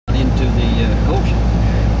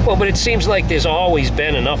Well, but it seems like there's always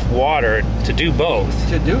been enough water to do both.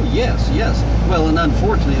 To do, yes. Well, and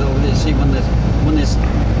unfortunately, though, see, when this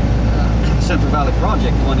Central Valley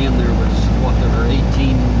project went in, there was, what, there were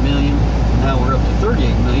 18 million. Now we're up to 38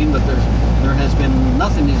 million, but there has been,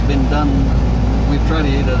 nothing has been done. We've tried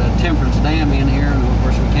to get a temperance dam in here, and of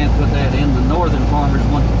course we can't put that in. The northern farmers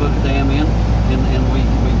want to put a dam in, and we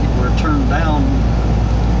were turned down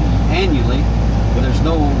annually. There's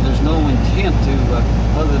no intent to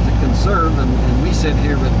other to conserve, and we said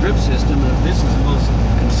here with drip system that this is the most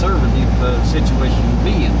conservative situation to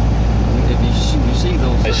be in. If you see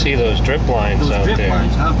those, I see those drip lines out there. Those drip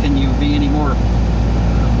lines. How can you be any more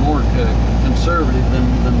conservative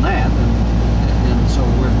than that? And so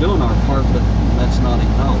we're doing our part, but that's not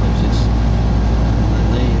acknowledged. It's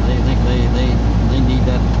they need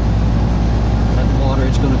that water.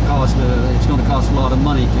 It's going to cost a lot of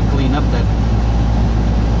money to clean up that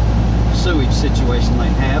sewage situation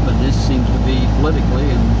they have, and this seems to be politically,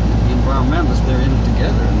 and the environmentalists, they're in it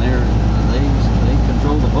together, and they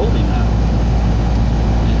control the voting now.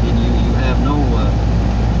 And you have no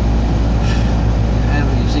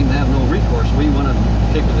you seem to have no recourse. We went and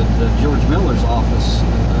picketed George Miller's office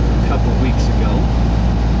a couple of weeks ago,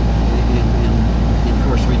 and of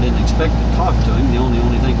course we didn't expect to talk to him. The only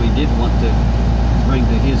thing we did want to bring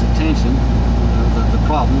to his attention the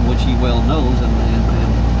problem, which he well knows, and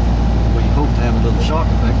we hope to have a little shock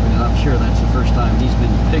effect, because I'm sure that's the first time he's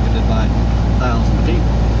been picketed by 1,000 people.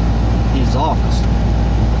 His office.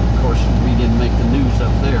 Of course, we didn't make the news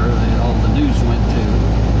up there. All the news went to,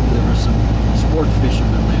 there were some sport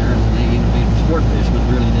fishermen there, and they interviewed the sport fishermen,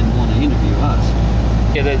 really didn't want to interview us.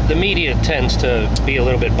 Yeah, the media tends to be a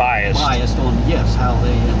little bit biased. Biased on, yes, how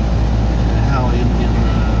in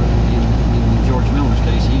George Miller's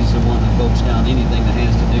case, he's the one that votes down anything that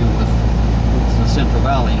has to do with the Central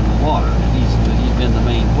Valley and the water. He's been the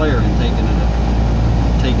main player in taking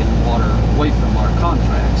water away from our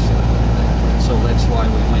contracts. So that's why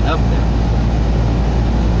we went up there.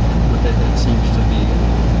 But that seems to be.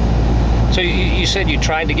 So you said you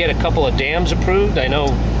tried to get a couple of dams approved? I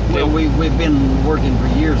know. Well, we've been working for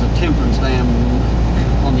years a temperance dam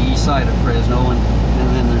on the east side of Fresno, and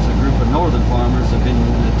then there's a group of northern farmers that have been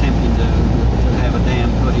attempting to have a dam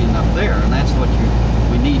put in up there, and that's what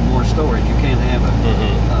we need more storage. You can't have a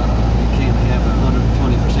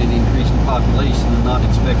 120% increase in population and not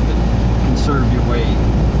expect to conserve your way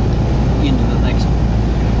into the next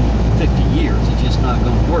 50 years. It's just not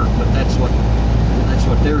going to work. But that's what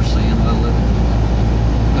they're saying. Well,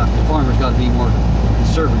 the farmers got to be more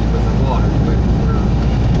conservative with their water. We're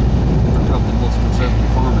probably the most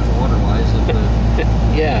conservative farmers water-wise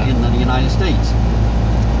yeah. in the United States.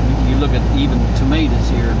 You look at even tomatoes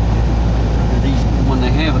here. These, when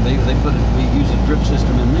they have it, they put it. We use a drip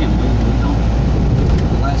system in them. We don't.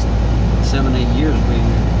 The last 7-8 years,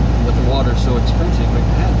 with the water so expensive,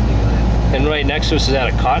 we've had to do that. And right next to us, is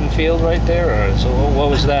that a cotton field right there, or so? What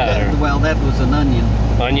was that? Well, that was an onion.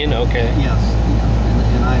 Onion, okay. Yes,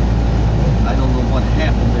 and I don't know what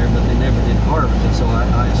happened there, but they never did harvest it, so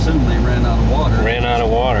I assume they ran out of water. Ran out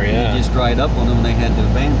of water, yeah. It just dried up on them, and they had to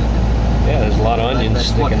abandon it. Yeah, there's a lot of onions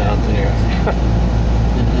sticking out there.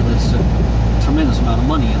 And it's a tremendous amount of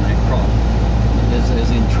money in that crop, as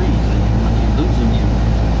in trees. And when you lose them,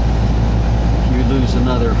 you lose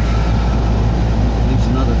another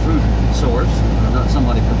food source, or not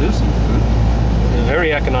somebody producing food.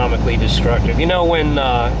 Very economically destructive. You know, when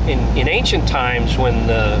in ancient times, when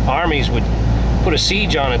the armies would put a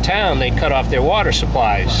siege on a town, they'd cut off their water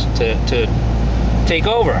supplies to take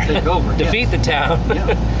over, defeat the town.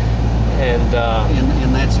 Yeah.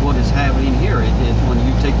 And that's what is happening here. It is when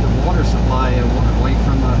you take the water supply away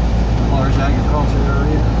from a large agriculture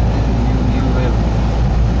area, you have.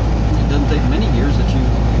 It doesn't take many years that you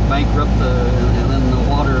bankrupt and then the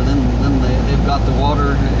water. Then they've got the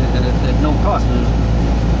water at no cost.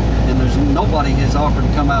 And there's nobody has offered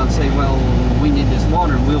to come out and say, well, we need this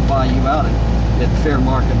water and we'll buy you out at fair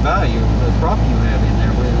market value the crop you have in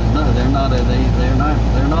there. No, they're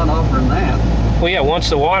not offering that. Well, yeah, once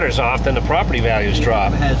the water's off, then the property values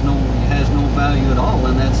drop. It has no value at all,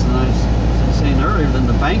 and that's, and I was saying earlier, then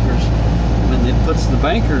the bankers, when it puts the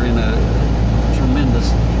banker in a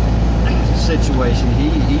tremendous situation,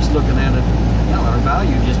 he's looking at it, our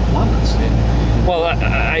value just plummets. Well,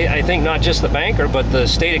 I think not just the banker, but the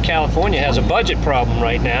state of California has a budget problem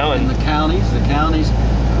right now, and the counties.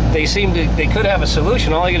 They could have a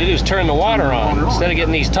solution. All you got to do is turn the water on. Instead of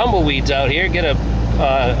getting these tumbleweeds out here, get a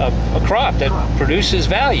crop that produces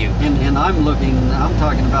value. And I'm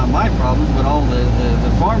talking about my problems, but all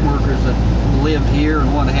the farm workers that live here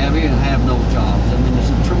and what have you and have no jobs. I mean, there's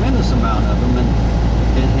a tremendous amount of them,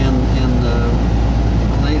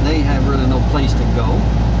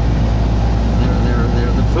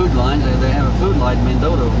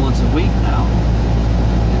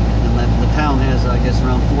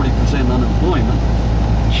 unemployment.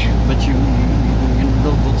 But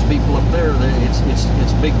those people up there,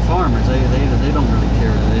 it's big farmers. They don't really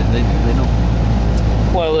care. They don't.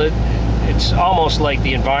 Well, it's almost like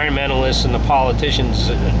the environmentalists and the politicians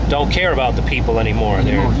don't care about the people anymore.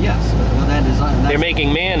 Yes, well, they're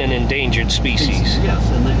making man an endangered species. Yes,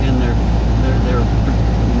 and they're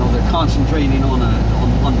concentrating on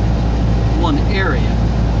one area.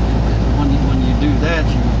 When you do that,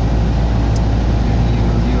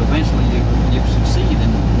 you eventually you succeed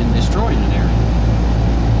in destroying an area.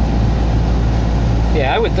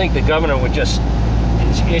 Yeah, I would think the governor would just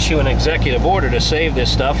issue an executive order to save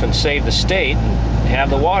this stuff and save the state and have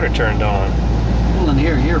the water turned on. Well, and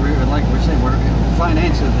here, like we're saying,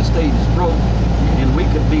 financially the state is broke, and we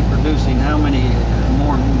could be producing how many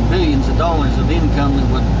more billions of dollars of income that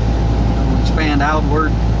would expand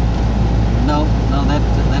outward. No, that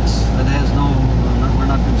has no. We're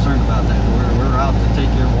not concerned about that. We're out to take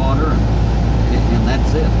your water, and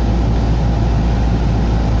that's it.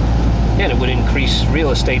 And it would increase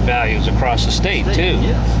real estate values across the state too.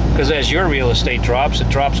 Yes. Because as your real estate drops, it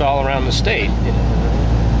drops all around the state.